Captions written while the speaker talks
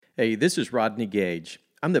Hey, this is Rodney Gage.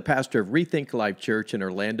 I'm the pastor of Rethink Life Church in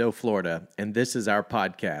Orlando, Florida, and this is our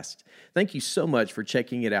podcast. Thank you so much for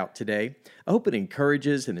checking it out today. I hope it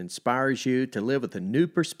encourages and inspires you to live with a new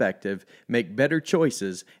perspective, make better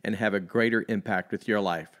choices, and have a greater impact with your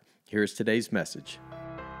life. Here's today's message.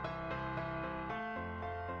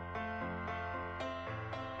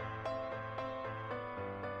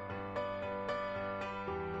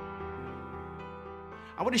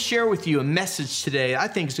 I want to share with you a message today I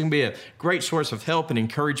think is going to be a great source of help and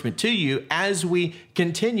encouragement to you as we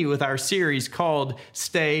continue with our series called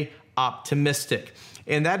Stay Optimistic.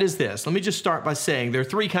 And that is this. Let me just start by saying there are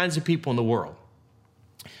three kinds of people in the world.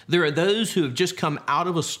 There are those who have just come out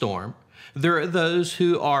of a storm. There are those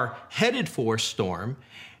who are headed for a storm.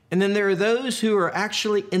 And then there are those who are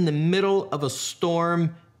actually in the middle of a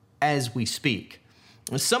storm as we speak.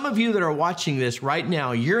 Some of you that are watching this right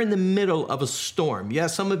now, you're in the middle of a storm. Yeah,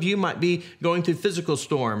 some of you might be going through physical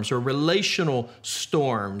storms or relational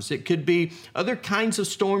storms. It could be other kinds of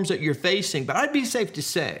storms that you're facing, but I'd be safe to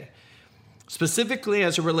say, specifically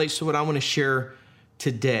as it relates to what I want to share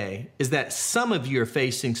today, is that some of you are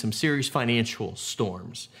facing some serious financial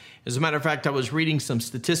storms. As a matter of fact, I was reading some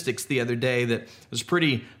statistics the other day that was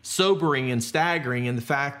pretty sobering and staggering in the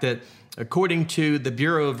fact that according to the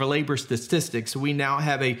Bureau of Labor Statistics, we now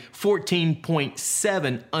have a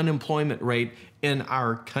 14.7 unemployment rate in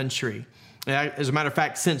our country. As a matter of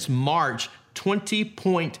fact, since March,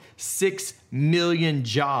 20.6 million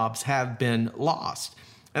jobs have been lost.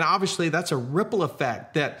 And obviously, that's a ripple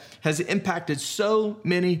effect that has impacted so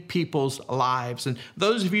many people's lives. And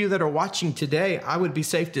those of you that are watching today, I would be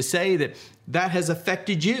safe to say that that has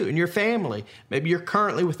affected you and your family. Maybe you're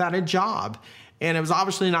currently without a job. And it was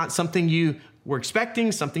obviously not something you were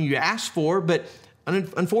expecting, something you asked for, but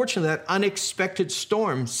unfortunately, that unexpected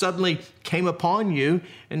storm suddenly came upon you,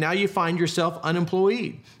 and now you find yourself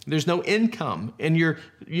unemployed. There's no income, and you're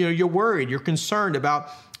worried, you're concerned about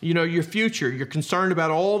your future. You're concerned about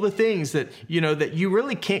all the things that you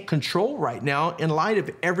really can't control right now in light of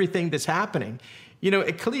everything that's happening.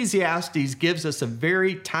 Ecclesiastes gives us a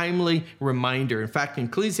very timely reminder. In fact, in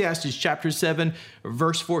Ecclesiastes chapter 7,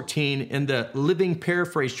 verse 14, in the Living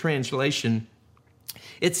Paraphrase translation,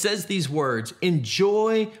 it says these words: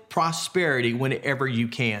 enjoy prosperity whenever you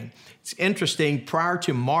can. It's interesting, prior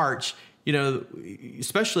to March,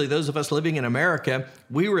 especially those of us living in America,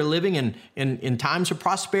 we were living in times of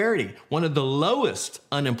prosperity, one of the lowest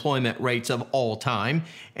unemployment rates of all time.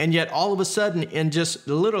 And yet all of a sudden, in just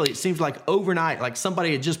literally, it seems like overnight, like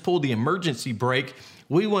somebody had just pulled the emergency brake,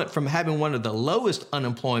 we went from having one of the lowest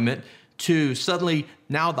unemployment to suddenly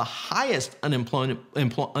now the highest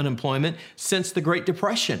unemployment since the Great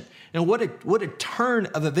Depression. And what a turn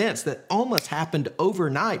of events that almost happened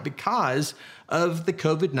overnight because of the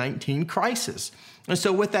COVID-19 crisis. And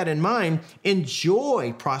so with that in mind,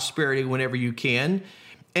 enjoy prosperity whenever you can.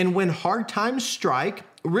 And when hard times strike,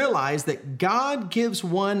 realize that God gives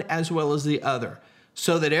one as well as the other,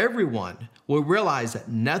 so that everyone will realize that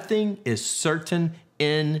nothing is certain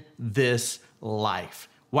in this life.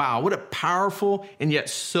 Wow, what a powerful and yet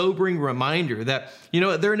sobering reminder that,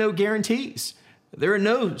 there are no guarantees. There are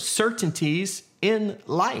no certainties in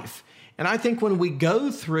life. And I think when we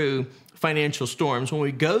go through financial storms, when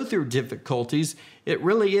we go through difficulties, it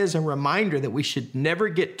really is a reminder that we should never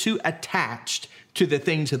get too attached to the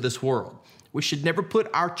things of this world. We should never put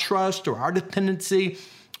our trust or our dependency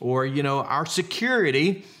or, our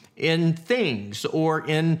security in things or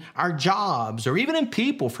in our jobs or even in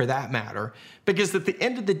people for that matter. Because at the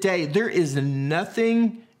end of the day, there is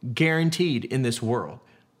nothing guaranteed in this world.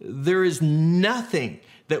 There is nothing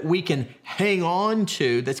that we can hang on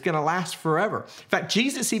to that's going to last forever. In fact,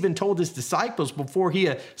 Jesus even told his disciples before he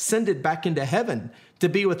ascended back into heaven to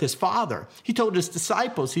be with his Father. He told his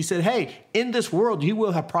disciples, he said, hey, in this world, you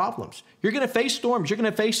will have problems. You're going to face storms. You're going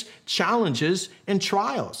to face challenges and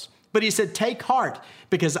trials. But he said, take heart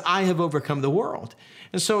because I have overcome the world.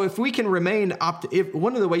 And so if we can remain,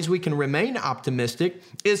 one of the ways we can remain optimistic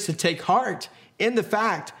is to take heart in the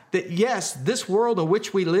fact that, yes, this world in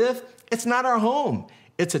which we live, it's not our home.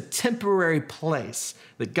 It's a temporary place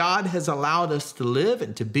that God has allowed us to live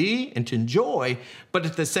and to be and to enjoy. But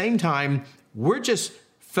at the same time, we're just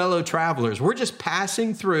fellow travelers. We're just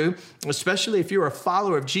passing through, especially if you're a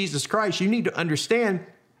follower of Jesus Christ. You need to understand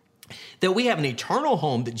that we have an eternal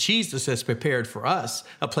home that Jesus has prepared for us,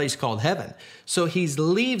 a place called heaven. So he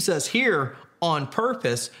leaves us here on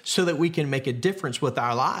purpose so that we can make a difference with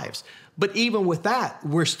our lives. But even with that,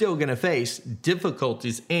 we're still going to face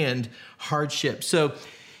difficulties and hardships. So,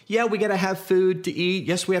 yeah, we got to have food to eat.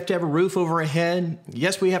 Yes, we have to have a roof over our head.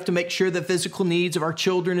 Yes, we have to make sure the physical needs of our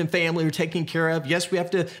children and family are taken care of. Yes, we have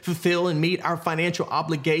to fulfill and meet our financial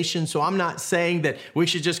obligations. So I'm not saying that we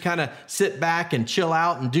should just kind of sit back and chill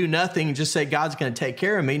out and do nothing and just say God's going to take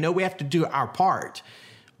care of me. No, we have to do our part.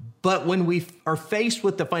 But when we are faced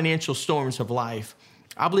with the financial storms of life,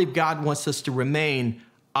 I believe God wants us to remain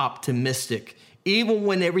optimistic, even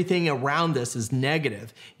when everything around us is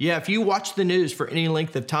negative. Yeah, if you watch the news for any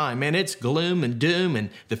length of time, man, it's gloom and doom and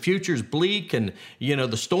the future's bleak and,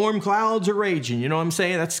 the storm clouds are raging. You know what I'm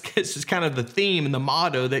saying? That's just kind of the theme and the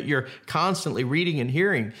motto that you're constantly reading and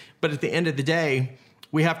hearing. But at the end of the day,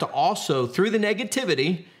 we have to also, through the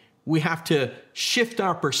negativity, we have to shift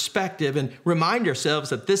our perspective and remind ourselves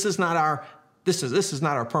that this is not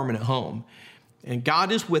our permanent home. And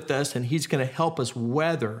God is with us, and he's going to help us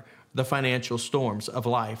weather the financial storms of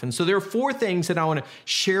life. And so there are 4 things that I want to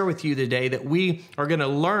share with you today that we are going to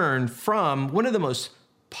learn from one of the most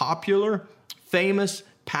popular, famous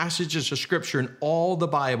passages of scripture in all the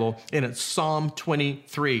Bible, and it's Psalm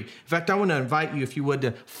 23. In fact, I want to invite you, if you would,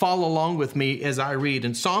 to follow along with me as I read.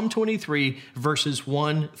 In Psalm 23, verses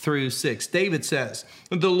 1 through 6, David says,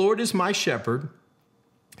 "The Lord is my shepherd.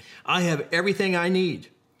 I have everything I need.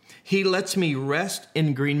 He lets me rest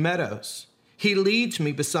in green meadows. He leads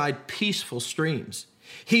me beside peaceful streams.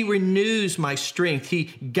 He renews my strength. He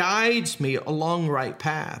guides me along right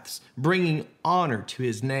paths, bringing honor to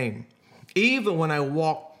his name. Even when I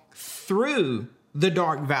walk through the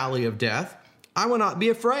dark valley of death, I will not be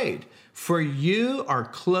afraid, for you are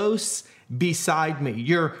close beside me.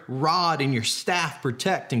 Your rod and your staff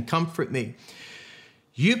protect and comfort me.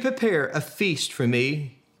 You prepare a feast for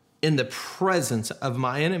me in the presence of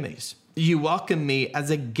my enemies. You welcome me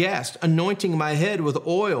as a guest, anointing my head with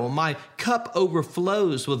oil. My cup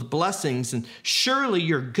overflows with blessings, and surely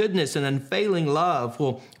your goodness and unfailing love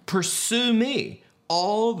will pursue me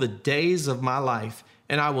all the days of my life,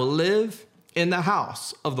 and I will live in the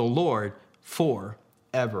house of the Lord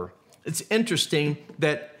forever." It's interesting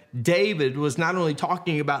that David was not only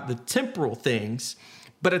talking about the temporal things,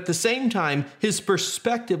 but at the same time, his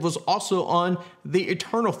perspective was also on the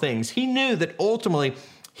eternal things. He knew that ultimately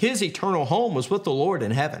his eternal home was with the Lord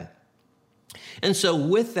in heaven. And so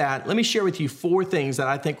with that, let me share with you 4 things that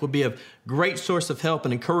I think will be a great source of help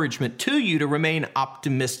and encouragement to you to remain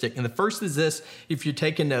optimistic. And the first is this, if you're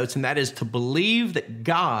taking notes, and that is to believe that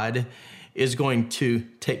God is going to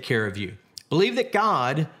take care of you. Believe that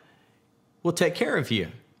God will take care of you.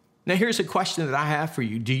 Now, here's a question that I have for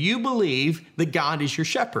you. Do you believe that God is your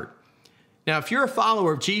shepherd? Now, if you're a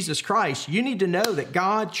follower of Jesus Christ, you need to know that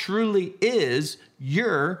God truly is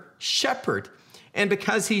your shepherd. And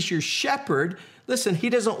because he's your shepherd, listen,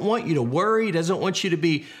 he doesn't want you to worry. He doesn't want you to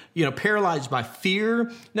be, paralyzed by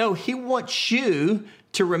fear. No, he wants you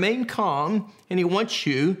to remain calm, and he wants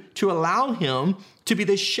you to allow him to be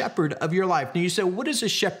the shepherd of your life. Now, you say, what does a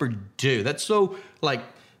shepherd do? That's so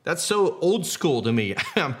old school to me.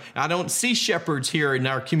 I don't see shepherds here in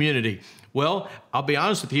our community. Well, I'll be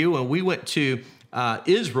honest with you, when we went to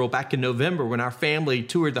Israel back in November, when our family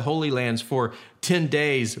toured the Holy Lands for 10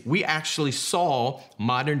 days, we actually saw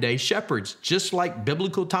modern day shepherds, just like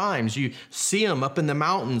biblical times. You see them up in the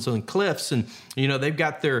mountains and cliffs, and they've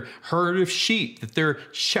got their herd of sheep that they're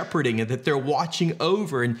shepherding and that they're watching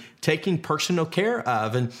over and taking personal care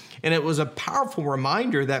of. And it was a powerful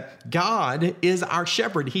reminder that God is our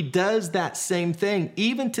shepherd. He does that same thing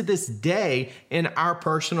even to this day in our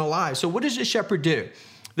personal lives. So what does a shepherd do?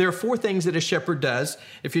 There are 4 things that a shepherd does.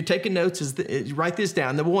 If you're taking notes, write this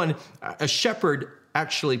down. Number 1, a shepherd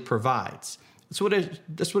actually provides. That's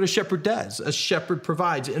what a shepherd does. A shepherd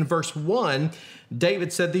provides. In verse 1,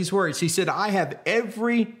 David said these words. He said, "I have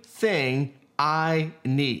everything I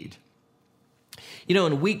need."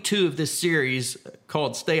 In week 2 of this series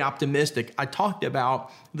called Stay Optimistic, I talked about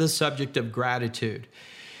the subject of gratitude.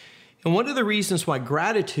 And one of the reasons why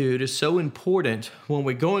gratitude is so important when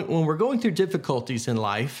we're going through difficulties in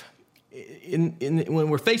life, when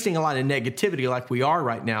we're facing a lot of negativity like we are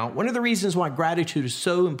right now, one of the reasons why gratitude is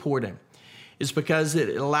so important is because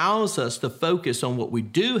it allows us to focus on what we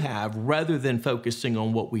do have rather than focusing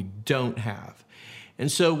on what we don't have.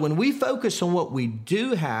 And so when we focus on what we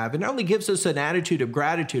do have, it not only gives us an attitude of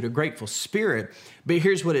gratitude, a grateful spirit, but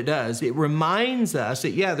here's what it does. It reminds us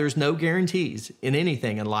that, there's no guarantees in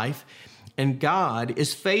anything in life, and God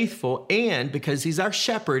is faithful, and because he's our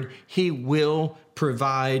shepherd, he will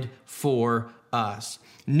provide for us.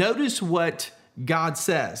 Notice what God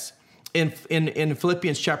says in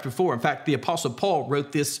Philippians chapter 4. In fact, the Apostle Paul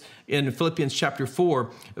wrote this in Philippians chapter 4,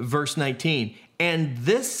 verse 19. And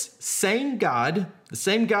this same God, the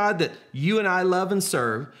same God that you and I love and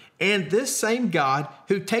serve, and this same God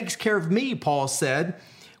who takes care of me, Paul said,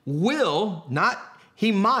 will, not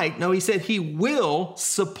he might, no, he said he will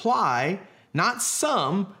supply, not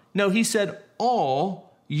some, no, he said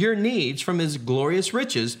all your needs from his glorious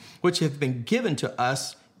riches, which have been given to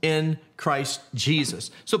us in Christ Jesus.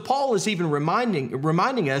 So Paul is even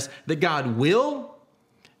reminding us that God will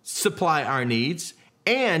supply our needs,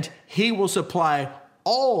 and he will supply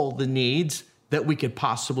all the needs that we could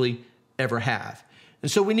possibly ever have. And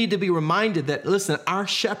so we need to be reminded that, listen, our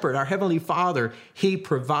shepherd, our heavenly Father, he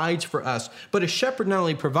provides for us. But a shepherd not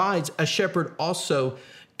only provides, a shepherd also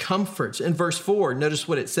comforts. In verse 4, notice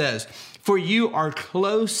what it says. For you are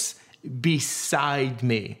close beside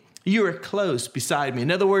me. You are close beside me. In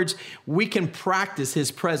other words, we can practice his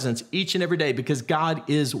presence each and every day because God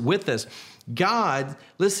is with us. God,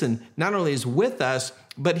 listen, not only is with us,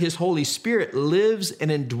 but his Holy Spirit lives and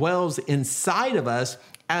indwells inside of us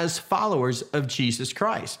as followers of Jesus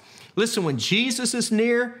Christ. Listen, when Jesus is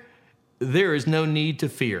near, there is no need to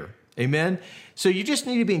fear. Amen. So you just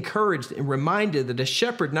need to be encouraged and reminded that a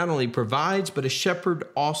shepherd not only provides, but a shepherd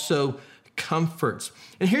also comforts.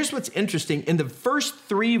 And here's what's interesting. In the first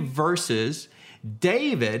 3 verses,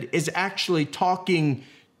 David is actually talking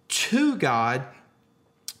to God.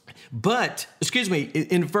 But,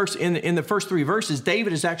 in the first 3 verses,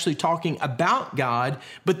 David is actually talking about God,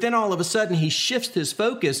 but then all of a sudden he shifts his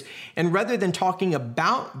focus, and rather than talking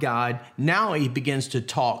about God, now he begins to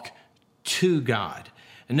talk to God.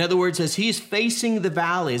 In other words, as he's facing the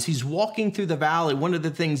valley, as he's walking through the valley, one of the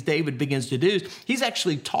things David begins to do is he's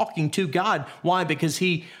actually talking to God. Why? Because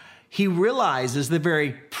he realizes the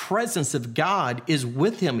very presence of God is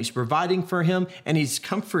with him. He's providing for him and he's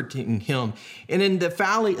comforting him. And in the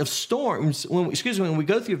valley of storms, when we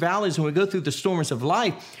go through valleys, when we go through the storms of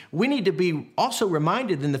life, we need to be also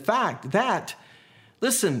reminded in the fact that,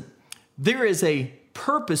 listen, there is a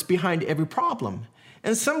purpose behind every problem.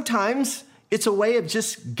 And sometimes it's a way of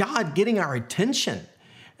just God getting our attention.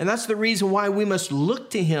 And that's the reason why we must look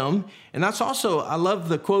to him. And that's also, I love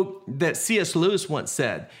the quote that C.S. Lewis once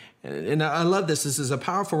said. And I love this. This is a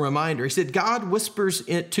powerful reminder. He said, God whispers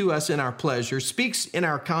it to us in our pleasure, speaks in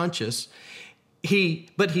our conscience,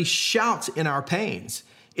 but he shouts in our pains.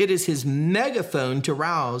 It is his megaphone to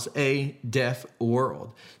rouse a deaf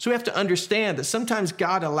world. So we have to understand that sometimes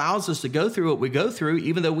God allows us to go through what we go through,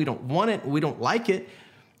 even though we don't want it, we don't like it,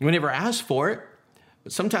 we never ask for it.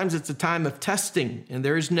 But sometimes it's a time of testing, and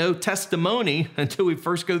there is no testimony until we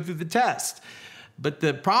first go through the test. But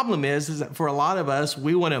the problem is that for a lot of us,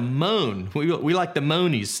 we want to moan. We like the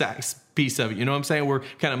moany sax piece of it. You know what I'm saying? We're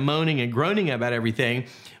kind of moaning and groaning about everything.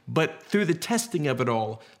 But through the testing of it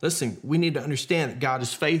all, listen, we need to understand that God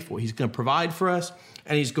is faithful. He's going to provide for us,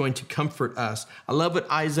 and he's going to comfort us. I love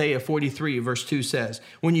what Isaiah 43 verse 2 says.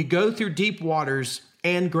 When you go through deep waters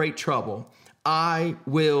and great trouble, I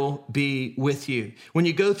will be with you. When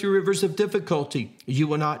you go through rivers of difficulty, you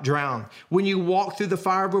will not drown. When you walk through the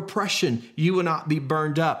fire of oppression, you will not be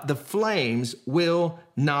burned up. The flames will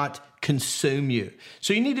not consume you.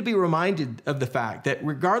 So you need to be reminded of the fact that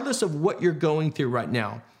regardless of what you're going through right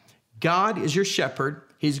now, God is your shepherd.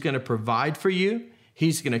 He's going to provide for you.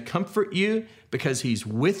 He's going to comfort you because he's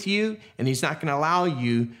with you, and he's not going to allow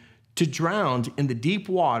you to drown in the deep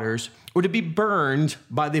waters or to be burned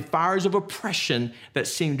by the fires of oppression that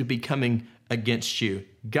seem to be coming against you.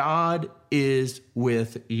 God is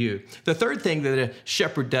with you. The third thing that a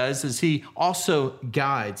shepherd does is he also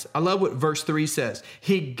guides. I love what verse 3 says.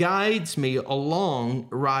 He guides me along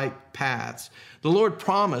right paths. The Lord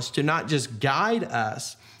promised to not just guide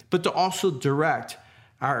us, but to also direct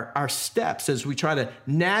our steps as we try to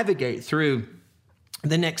navigate through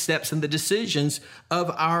the next steps and the decisions of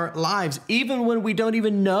our lives, even when we don't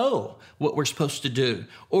even know what we're supposed to do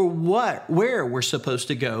or where we're supposed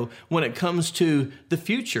to go when it comes to the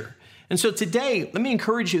future. And so today, let me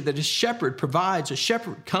encourage you that a shepherd provides, a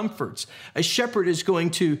shepherd comforts, a shepherd is going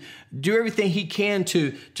to do everything he can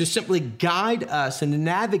to simply guide us and to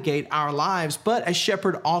navigate our lives, but a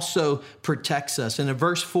shepherd also protects us. And in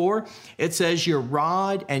verse 4, it says, your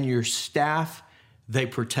rod and your staff, they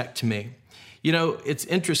protect me. You know, it's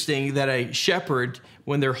interesting that a shepherd,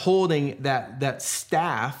 when they're holding that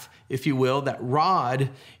staff, if you will, that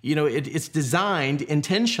rod, you know, it's designed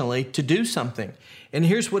intentionally to do something. And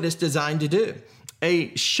here's what it's designed to do.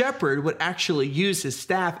 A shepherd would actually use his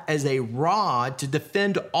staff as a rod to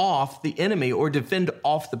defend off the enemy or defend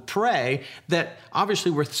off the prey that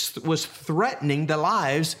obviously was threatening the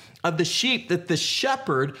lives of the sheep that the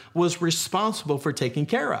shepherd was responsible for taking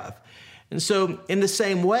care of. And so in the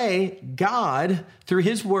same way, God, through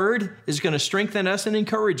his word, is going to strengthen us and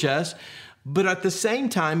encourage us. But at the same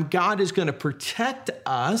time, God is going to protect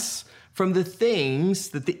us from the things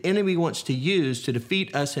that the enemy wants to use to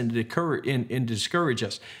defeat us and to discourage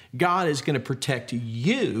us. God is going to protect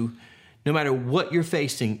you no matter what you're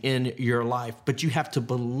facing in your life. But you have to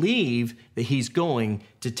believe that he's going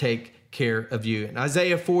to take care of you. In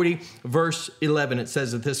Isaiah 40, verse 11, it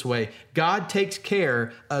says it this way: God takes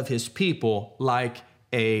care of his people like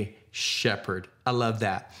a shepherd. I love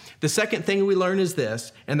that. The second thing we learn is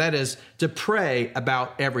this, and that is to pray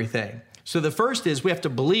about everything. So the first is we have to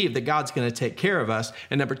believe that God's going to take care of us.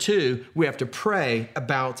 And number two, we have to pray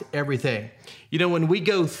about everything. You know, when we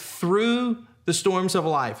go through the storms of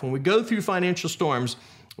life, when we go through financial storms,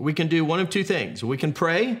 we can do one of two things. We can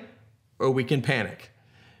pray or we can panic.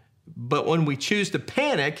 But when we choose to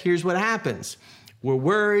panic, here's what happens. We're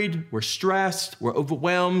worried, we're stressed, we're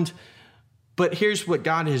overwhelmed. But here's what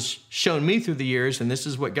God has shown me through the years, and this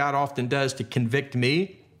is what God often does to convict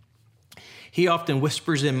me. He often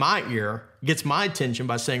whispers in my ear, gets my attention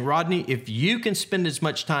by saying, Rodney, if you can spend as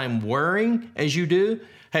much time worrying as you do,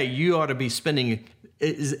 hey, you ought to be spending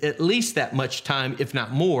at least that much time, if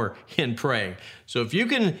not more, in praying. So if you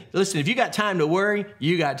can, listen, if you got time to worry,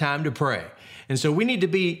 you got time to pray. And so we need to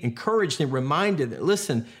be encouraged and reminded that,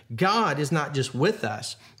 listen, God is not just with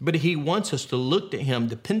us, but he wants us to look to him,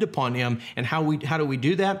 depend upon him. And how do we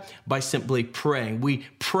do that? By simply praying. We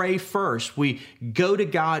pray first. We go to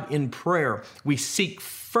God in prayer. We seek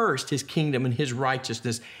first his kingdom and his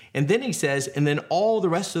righteousness. And then he says, and then all the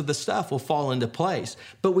rest of the stuff will fall into place.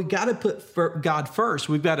 But we got to put God first.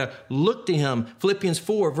 We've got to look to him. Philippians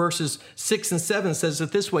 4 verses 6 and 7 says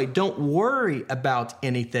it this way: don't worry about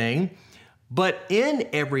anything, but in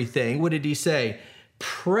everything, what did he say?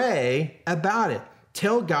 Pray about it.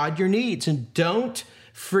 Tell God your needs and don't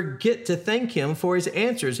forget to thank him for his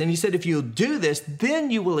answers. And he said, if you'll do this,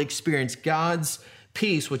 then you will experience God's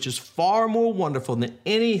peace, which is far more wonderful than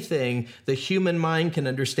anything the human mind can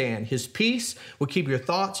understand. His peace will keep your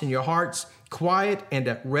thoughts and your hearts quiet and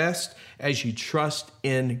at rest as you trust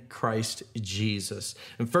in Christ Jesus.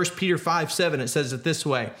 In 1 Peter 5:7, it says it this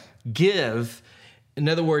way: give, in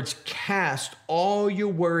other words, cast all your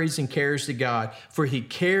worries and cares to God, for he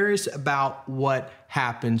cares about what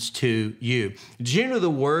happens to you. Do you know the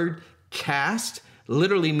word cast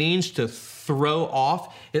literally means to throw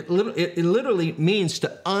off? It literally means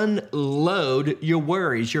to unload your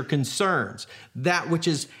worries, your concerns, that which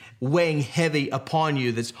is weighing heavy upon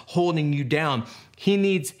you, that's holding you down.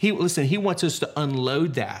 He wants us to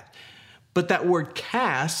unload that. But that word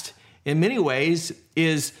cast, in many ways,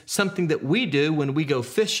 is something that we do when we go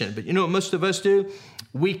fishing. But you know what most of us do?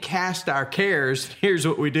 We cast our cares. Here's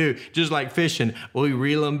what we do. Just like fishing, we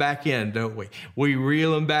reel them back in, don't we? We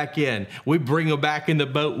reel them back in. We bring them back in the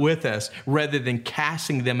boat with us rather than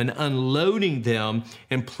casting them and unloading them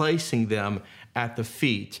and placing them at the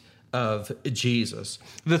feet of Jesus.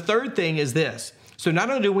 The third thing is this. So not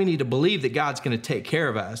only do we need to believe that God's going to take care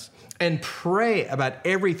of us and pray about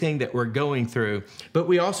everything that we're going through, but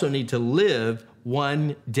we also need to live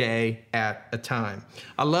one day at a time.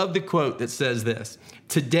 I love the quote that says this: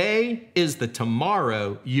 today is the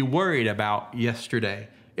tomorrow you worried about yesterday.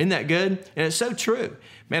 Isn't that good? And it's so true.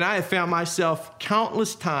 Man, I have found myself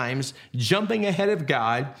countless times jumping ahead of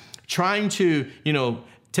God, trying to,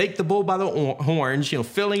 take the bull by the horns,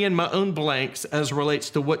 filling in my own blanks as relates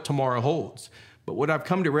to what tomorrow holds. But what I've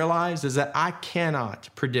come to realize is that I cannot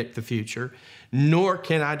predict the future, nor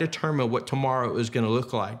can I determine what tomorrow is going to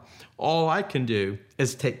look like. All I can do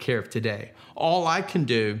is take care of today. All I can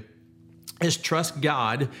do is trust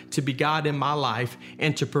God to be God in my life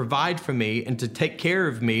and to provide for me and to take care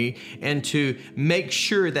of me and to make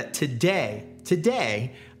sure that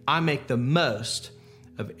today, I make the most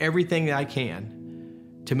of everything that I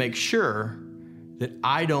can to make sure that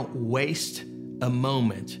I don't waste a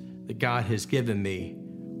moment that God has given me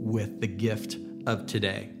with the gift of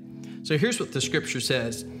today. So here's what the scripture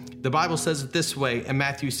says. The Bible says it this way in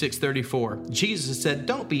Matthew 6:34. Jesus said,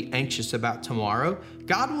 don't be anxious about tomorrow.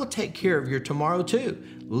 God will take care of your tomorrow too.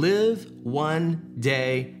 Live one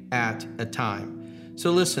day at a time.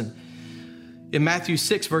 So listen, in Matthew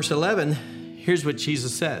 6 verse 11, here's what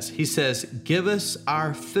Jesus says. He says, give us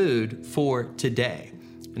our food for today.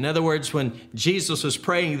 In other words, when Jesus was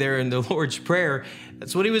praying there in the Lord's Prayer,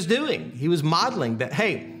 that's what he was doing. He was modeling that,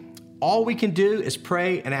 hey, all we can do is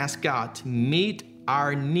pray and ask God to meet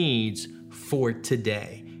our needs for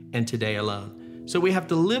today and today alone. So we have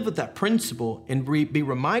to live with that principle and be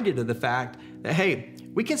reminded of the fact that, hey,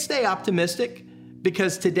 we can stay optimistic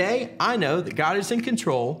because today I know that God is in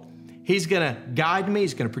control. He's going to guide me.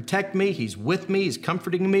 He's going to protect me. He's with me. He's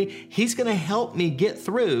comforting me. He's going to help me get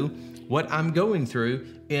through what I'm going through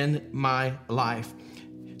in my life.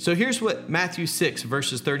 So here's what Matthew 6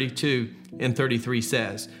 verses 32 and 33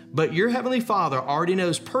 says. But your heavenly Father already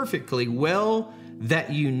knows perfectly well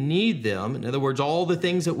that you need them. In other words, all the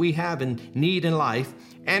things that we have and need in life,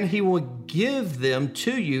 and he will give them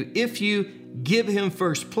to you if you give him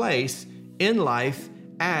first place in life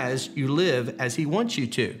as you live as he wants you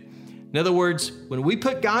to. In other words, when we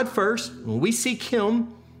put God first, when we seek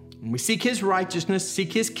him, when we seek his righteousness,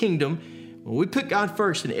 seek his kingdom, when we put God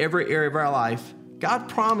first in every area of our life, God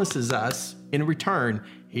promises us in return,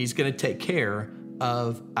 he's going to take care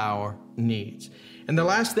of our needs. And the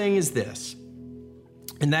last thing is this,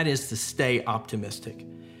 and that is to stay optimistic.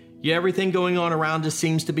 Yeah, everything going on around us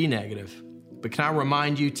seems to be negative, but can I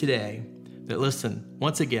remind you today that, listen,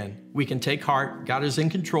 once again, we can take heart. God is in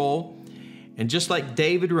control. And just like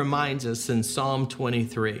David reminds us in Psalm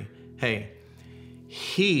 23, hey,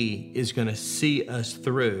 he is going to see us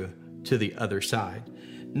through to the other side.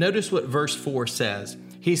 Notice what verse 4 says.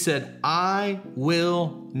 He said, I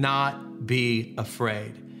will not be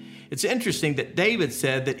afraid. It's interesting that David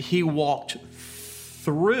said that he walked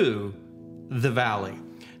through the valley.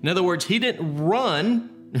 In other words, he didn't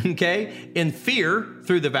run, in fear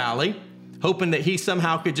through the valley, hoping that he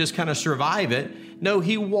somehow could just kind of survive it. No,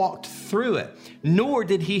 he walked through it. Nor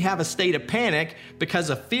did he have a state of panic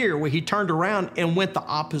because of fear where he turned around and went the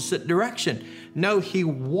opposite direction. No, he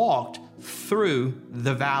walked through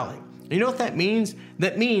the valley. You know what that means?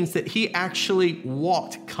 That means that he actually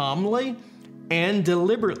walked calmly and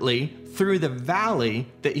deliberately through the valley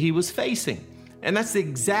that he was facing. And that's the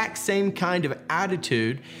exact same kind of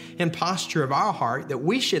attitude and posture of our heart that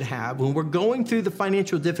we should have when we're going through the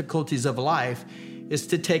financial difficulties of life, is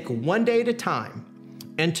to take one day at a time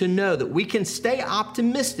and to know that we can stay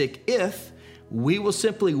optimistic if we will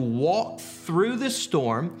simply walk through this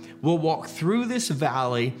storm, we'll walk through this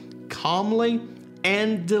valley calmly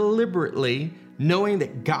and deliberately, knowing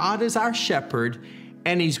that God is our shepherd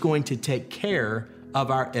and he's going to take care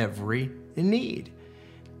of our every need.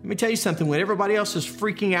 Let me tell you something, when everybody else is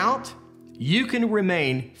freaking out, you can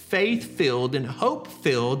remain faith-filled and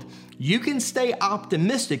hope-filled. You can stay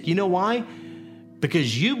optimistic. You know why?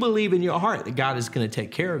 Because you believe in your heart that God is going to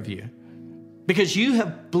take care of you. Because you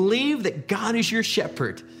have believed that God is your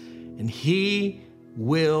shepherd and he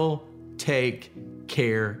will take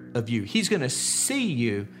care of you. He's going to see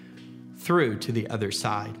you through to the other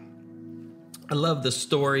side. I love the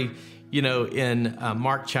story, in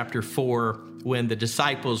Mark chapter 4, when the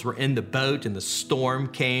disciples were in the boat and the storm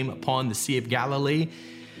came upon the Sea of Galilee.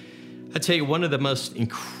 I tell you, one of the most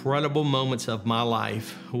incredible moments of my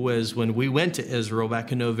life was when we went to Israel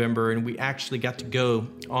back in November, and we actually got to go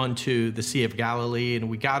onto the Sea of Galilee, and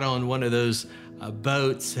we got on one of those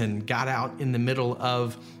boats and got out in the middle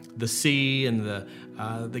of the sea, and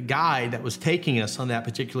the guide that was taking us on that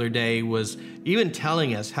particular day was even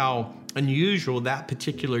telling us how unusual that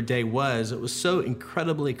particular day was. It was so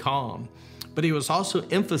incredibly calm, but he was also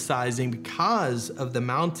emphasizing, because of the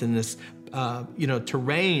mountainous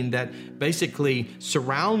terrain that basically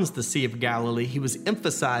surrounds the Sea of Galilee, he was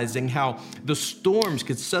emphasizing how the storms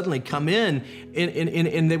could suddenly come in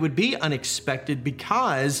and they would be unexpected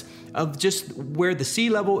because of just where the sea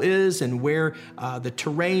level is and where the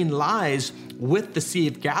terrain lies with the Sea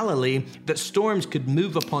of Galilee, that storms could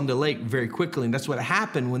move upon the lake very quickly. And that's what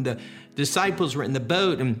happened when the disciples were in the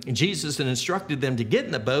boat, and Jesus had instructed them to get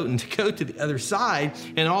in the boat and to go to the other side.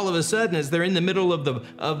 And all of a sudden, as they're in the middle of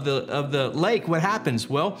the lake, what happens?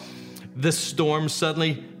 Well, the storm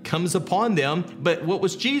suddenly comes upon them. But what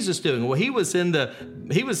was Jesus doing? Well, he was in the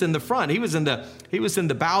front. He was in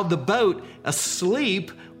the bow of the boat,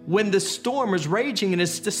 asleep, when the storm was raging, and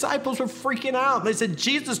his disciples were freaking out. They said,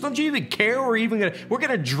 Jesus, don't you even care? We're going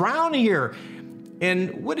to drown here.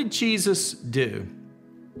 And what did Jesus do?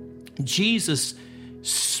 Jesus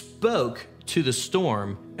spoke to the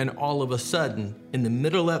storm, and all of a sudden, in the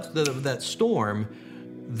middle of that storm,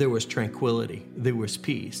 there was tranquility, there was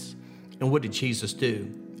peace. And what did Jesus do?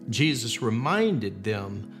 Jesus reminded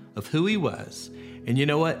them of who he was. And you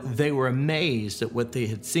know what? They were amazed at what they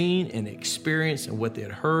had seen and experienced and what they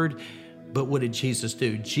had heard. But what did Jesus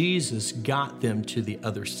do? Jesus got them to the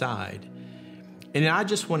other side. And I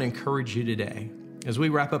just want to encourage you today, as we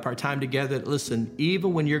wrap up our time together, listen,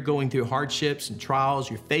 even when you're going through hardships and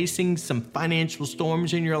trials, you're facing some financial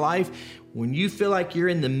storms in your life, when you feel like you're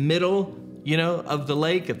in the middle, of the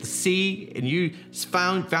lake, of the sea, and you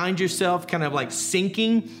find yourself kind of like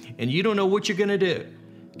sinking and you don't know what you're going to do,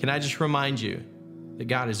 can I just remind you that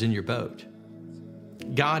God is in your boat?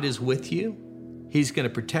 God is with you. He's going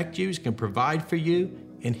to protect you. He's going to provide for you,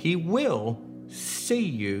 and he will see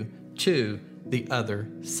you to the other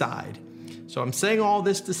side. So I'm saying all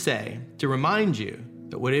this to remind you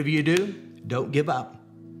that whatever you do, don't give up.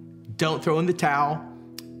 Don't throw in the towel.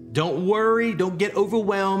 Don't worry. Don't get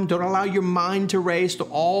overwhelmed. Don't allow your mind to race to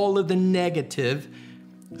all of the negative.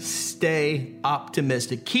 Stay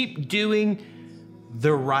optimistic. Keep doing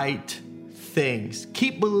the right things.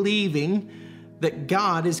 Keep believing that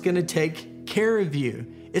God is going to take care of you.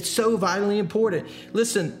 It's so vitally important.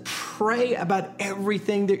 Listen, pray about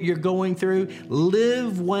everything that you're going through.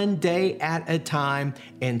 Live one day at a time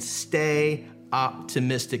and stay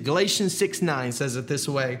optimistic. Galatians 6:9 says it this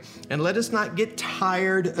way, and let us not get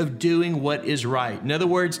tired of doing what is right. In other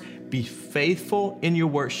words, be faithful in your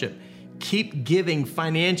worship. Keep giving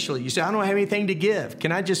financially. You say, I don't have anything to give.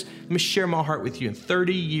 Let me share my heart with you. In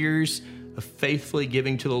 30 years of faithfully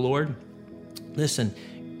giving to the Lord, listen,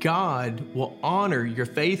 God will honor your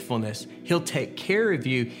faithfulness. He'll take care of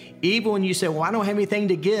you. Even when you say, well, I don't have anything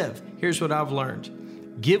to give. Here's what I've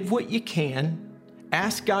learned. Give what you can.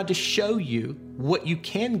 Ask God to show you what you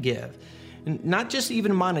can give. And not just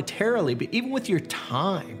even monetarily, but even with your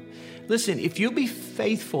time. Listen, if you'll be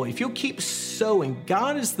faithful, if you'll keep sowing,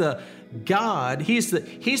 God is the God. He's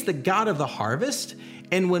the God of the harvest.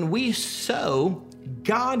 And when we sow,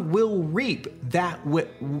 God will reap that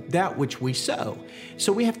which we sow.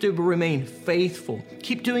 So we have to remain faithful.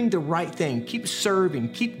 Keep doing the right thing. Keep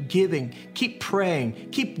serving. Keep giving. Keep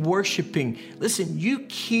praying. Keep worshiping. Listen, you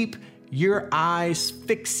keep your eyes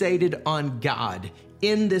fixated on God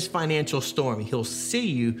in this financial storm. He'll see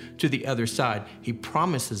you to the other side. He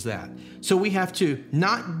promises that. So we have to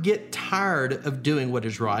not get tired of doing what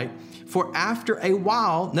is right. For after a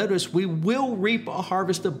while, notice, we will reap a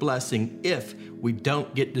harvest of blessing if we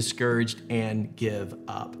don't get discouraged and give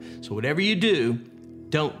up. So whatever you do,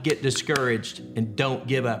 don't get discouraged and don't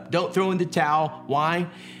give up. Don't throw in the towel. Why?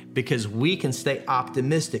 Because we can stay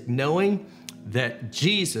optimistic, knowing that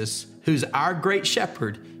Jesus, who's our great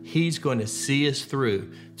shepherd, he's going to see us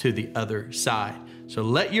through to the other side. So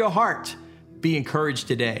let your heart be encouraged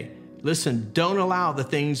today. Listen, don't allow the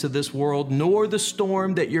things of this world nor the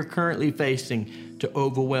storm that you're currently facing to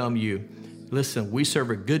overwhelm you. Listen, we serve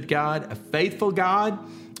a good God, a faithful God,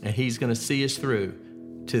 and he's going to see us through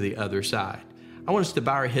to the other side. I want us to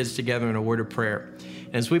bow our heads together in a word of prayer.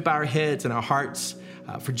 And as we bow our heads and our hearts,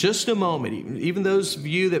 for just a moment, even those of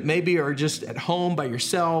you that maybe are just at home by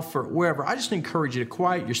yourself or wherever, I just encourage you to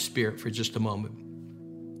quiet your spirit for just a moment.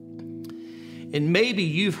 And maybe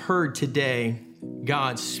you've heard today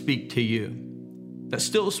God speak to you. That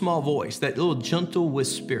still small voice, that little gentle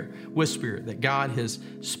whisper that God has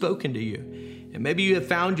spoken to you. And maybe you have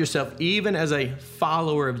found yourself, even as a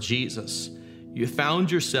follower of Jesus, you have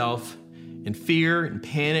found yourself in fear and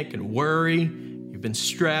panic and worry. You've been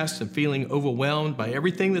stressed and feeling overwhelmed by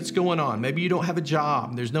everything that's going on. Maybe you don't have a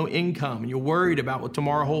job, there's no income, and you're worried about what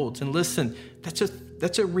tomorrow holds. And listen,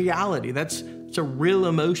 that's a reality. It's a real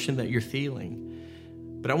emotion that you're feeling.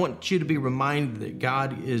 But I want you to be reminded that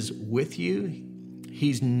God is with you.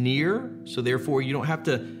 He's near, so therefore you don't have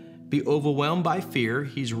to be overwhelmed by fear.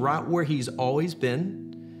 He's right where he's always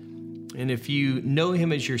been. And if you know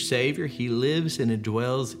him as your Savior, he lives and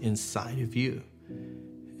dwells inside of you.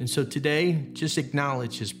 And so today, just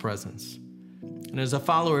acknowledge his presence. And as a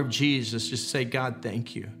follower of Jesus, just say, God,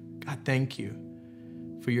 thank you. God, thank you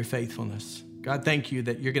for your faithfulness. God, thank you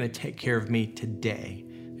that you're going to take care of me today,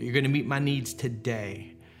 that you're going to meet my needs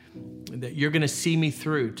today, that you're going to see me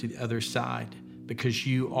through to the other side because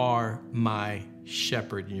you are my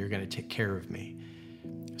shepherd and you're going to take care of me.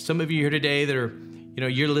 Some of you here today that are,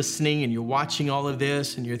 you're listening and you're watching all of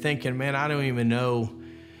this and you're thinking, man, I don't even know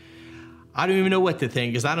what to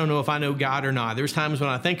think because I don't know if I know God or not. There's times when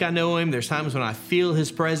I think I know him. There's times when I feel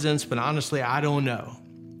his presence, but honestly, I don't know.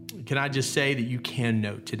 Can I just say that you can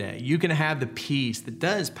know today? You can have the peace that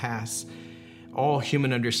does pass all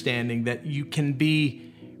human understanding, that you can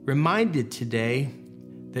be reminded today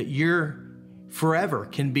that you're forever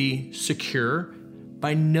can be secure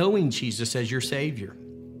by knowing Jesus as your Savior.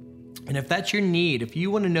 And if that's your need, if you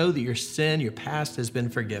want to know that your sin, your past has been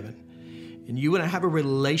forgiven, and you want to have a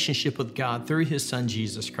relationship with God through his son,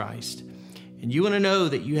 Jesus Christ, and you want to know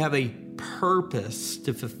that you have a purpose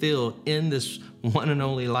to fulfill in this one and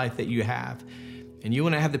only life that you have, and you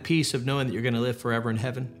want to have the peace of knowing that you're going to live forever in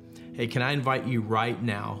heaven, hey, can I invite you right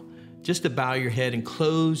now just to bow your head and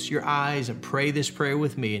close your eyes and pray this prayer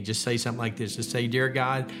with me and just say something like this. Just say, dear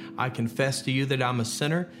God, I confess to you that I'm a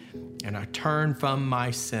sinner and I turn from my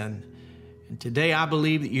sin. And today I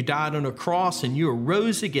believe that you died on a cross and you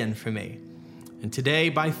arose again for me. And today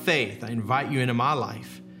by faith, I invite you into my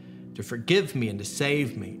life. to forgive me and to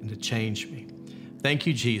save me and to change me. Thank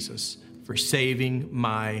you, Jesus, for saving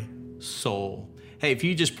my soul. Hey, if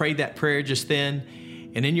you just prayed that prayer just then,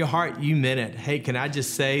 and in your heart you meant it, hey, can I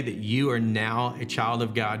just say that you are now a child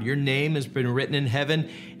of God? Your name has been written in heaven,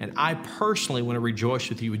 and I personally want to rejoice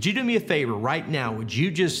with you. Would you do me a favor right now? Would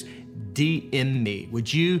you just DM me?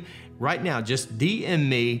 Would you right now just DM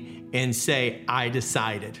me and say, I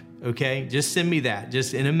decided? Okay, just send me that,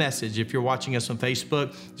 just in a message. If you're watching us on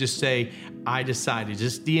Facebook, just say, I decided,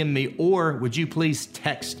 just DM me, or would you please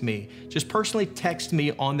text me? Just personally text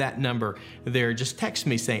me on that number there. Just text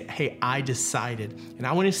me saying, hey, I decided. And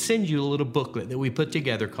I want to send you a little booklet that we put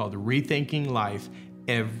together called Rethinking Life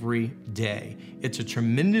Every Day. It's a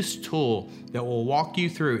tremendous tool that will walk you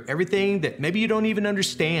through everything that maybe you don't even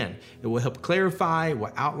understand. It will help clarify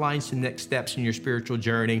what outlines the next steps in your spiritual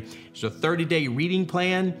journey. It's a 30-day reading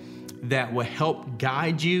plan that will help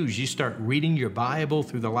guide you as you start reading your Bible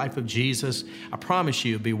through the life of Jesus. I promise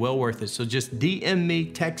you it'll be well worth it. So just DM me,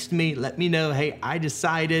 text me, let me know, hey, I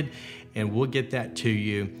decided, and we'll get that to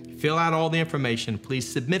you. Fill out all the information.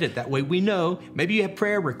 Please submit it. That way we know. Maybe you have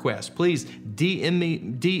prayer requests. Please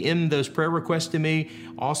DM those prayer requests to me.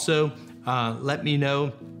 Also, let me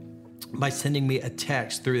know by sending me a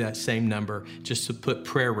text through that same number, just to put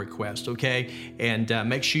prayer request, okay? And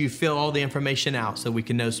make sure you fill all the information out so we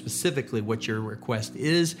can know specifically what your request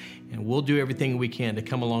is, and we'll do everything we can to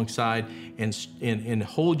come alongside and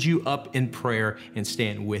hold you up in prayer and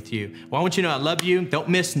stand with you. Well, I want you to know I love you. Don't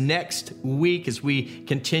miss next week as we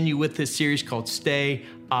continue with this series called Stay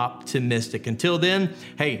Optimistic. Until then,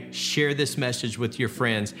 hey, share this message with your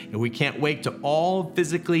friends, and we can't wait to all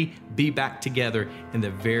physically be back together in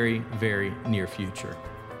the very, very near future.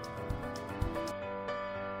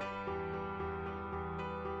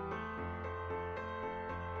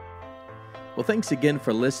 Well, thanks again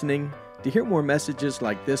for listening. To hear more messages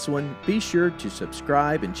like this one, be sure to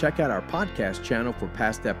subscribe and check out our podcast channel for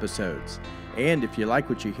past episodes. And if you like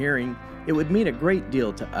what you're hearing, it would mean a great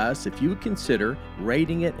deal to us if you would consider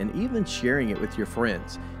rating it and even sharing it with your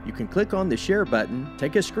friends. You can click on the share button,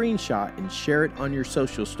 take a screenshot, and share it on your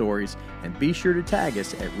social stories, and be sure to tag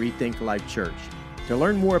us at Rethink Life Church. To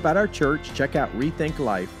learn more about our church, check out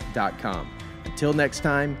rethinklife.com. Until next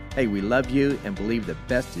time, hey, we love you and believe the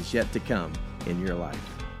best is yet to come in your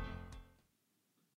life.